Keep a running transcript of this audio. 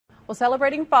Well,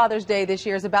 celebrating Father's Day this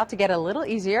year is about to get a little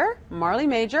easier. Marley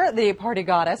Majcher, the party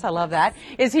goddess, I love that,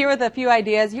 is here with a few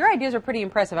ideas. Your ideas are pretty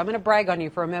impressive. I'm going to brag on you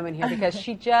for a moment here because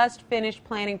she just finished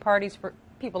planning parties for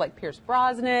people like Pierce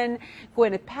Brosnan,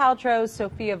 Gwyneth Paltrow,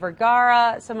 Sofia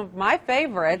Vergara, some of my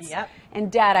favorites. Yep.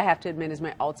 And Dad, I have to admit, is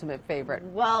my ultimate favorite.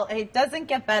 Well, it doesn't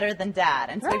get better than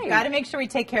Dad. And so we've got to make sure we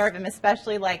take care of him,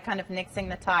 especially like kind of nixing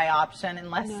the tie option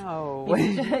unless... No.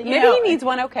 Maybe he needs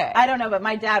one, okay. I don't know, but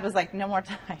my dad was like, no more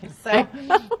ties. So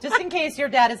just in case your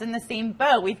dad is in the same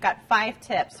boat, we've got 5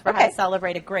 tips for how to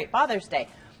celebrate a great Father's Day.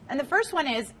 And the first one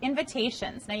is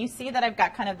invitations. Now you see that I've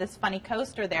got kind of this funny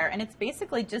coaster there, and it's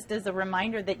basically just as a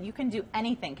reminder that you can do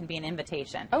anything can be an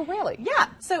invitation. Oh, really? Yeah.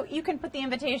 So you can put the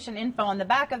invitation info on the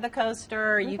back of the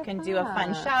coaster. You can do a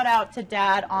fun shout out to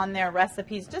Dad on their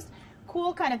recipes. Just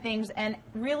cool kind of things and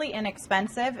really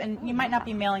inexpensive. And you might not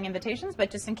be mailing invitations,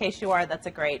 but just in case you are, that's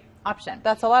a great option.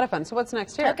 That's a lot of fun. So what's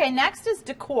next here? Okay, next is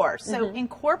decor. So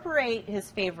incorporate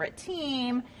his favorite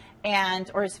team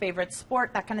or his favorite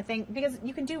sport, that kind of thing, because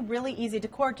you can do really easy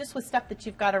decor just with stuff that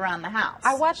you've got around the house.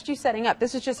 I watched you setting up.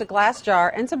 This is just a glass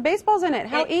jar and some baseballs in it.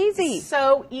 How easy.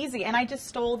 So easy. And I just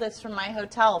stole this from my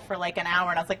hotel for like an hour,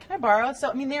 and I was like, can I borrow?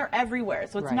 So, I mean, they're everywhere,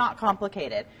 so it's not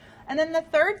complicated. And then the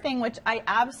third thing, which I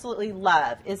absolutely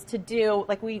love, is to do,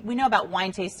 like we know about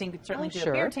wine tasting, we could certainly do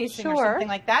a beer tasting or something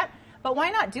like that, but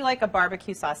why not do like a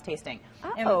barbecue sauce tasting?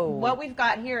 And what we've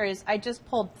got here is I just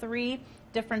pulled 3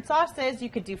 different sauces. You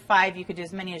could do 5, you could do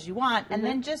as many as you want, and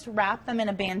then just wrap them in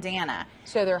a bandana.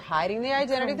 So they're hiding the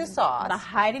identity of the sauce. They're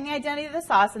hiding the identity of the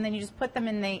sauce, and then you just put them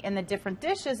in the different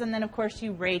dishes, and then of course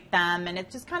you rate them, and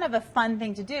it's just kind of a fun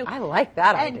thing to do. I like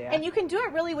that idea. And you can do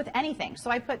it really with anything.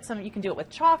 So I put some, you can do it with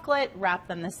chocolate, wrap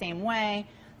them the same way.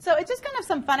 So it's just kind of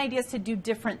some fun ideas to do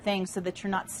different things so that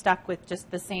you're not stuck with just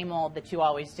the same old that you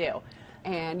always do.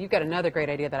 And you've got another great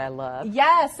idea that I love.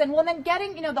 Yes, and well then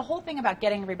getting, you know, the whole thing about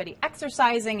getting everybody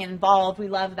exercising and involved, we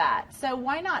love that. So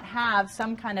why not have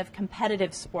some kind of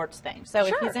competitive sports thing? So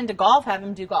if he's into golf, have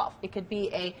him do golf. It could be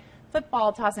a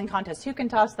football tossing contest. Who can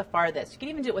toss the farthest? You can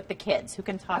even do it with the kids. Who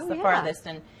can toss the farthest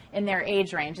in their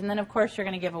age range? And then of course you're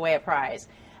going to give away a prize.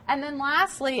 And then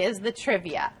lastly is the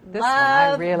trivia. This one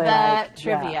I really like.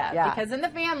 Trivia. Because in the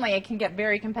family it can get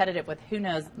very competitive with who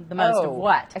knows the most of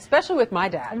what. Especially with my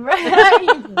dad.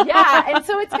 Right? Yeah. And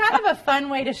so it's kind of a fun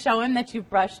way to show him that you've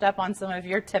brushed up on some of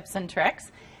your tips and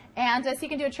tricks. And so you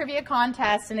can do a trivia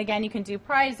contest, and again, you can do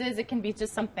prizes. It can be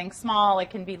just something small. It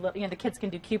can be, you know, the kids can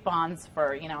do coupons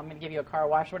for, you know, I'm going to give you a car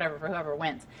wash, whatever, for whoever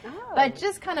wins. But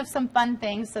just kind of some fun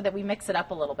things so that we mix it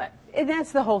up a little bit. And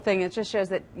that's the whole thing. It just shows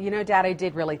that, you know, Dad, I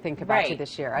did really think about you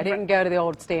this year. I didn't go to the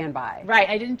old standby. Right.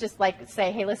 I didn't just like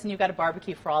say, hey, listen, you've got a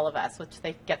barbecue for all of us, which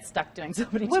they get stuck doing so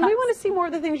many times. When we want to see more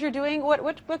of the things you're doing, what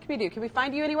can we do? Can we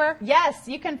find you anywhere? Yes,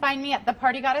 you can find me at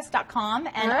thepartygoddess.com,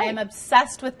 and I'm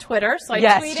obsessed with Twitter, so I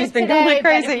tweeted she's been today. Completely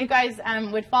crazy. If you guys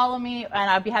would follow me, and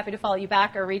I'd be happy to follow you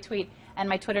back or retweet. And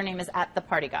my Twitter name is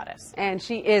 @thepartygoddess. And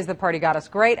she is the party goddess.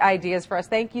 Great ideas for us.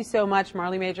 Thank you so much,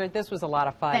 Marley Majcher. This was a lot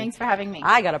of fun. Thanks for having me.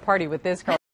 I got a party with this girl.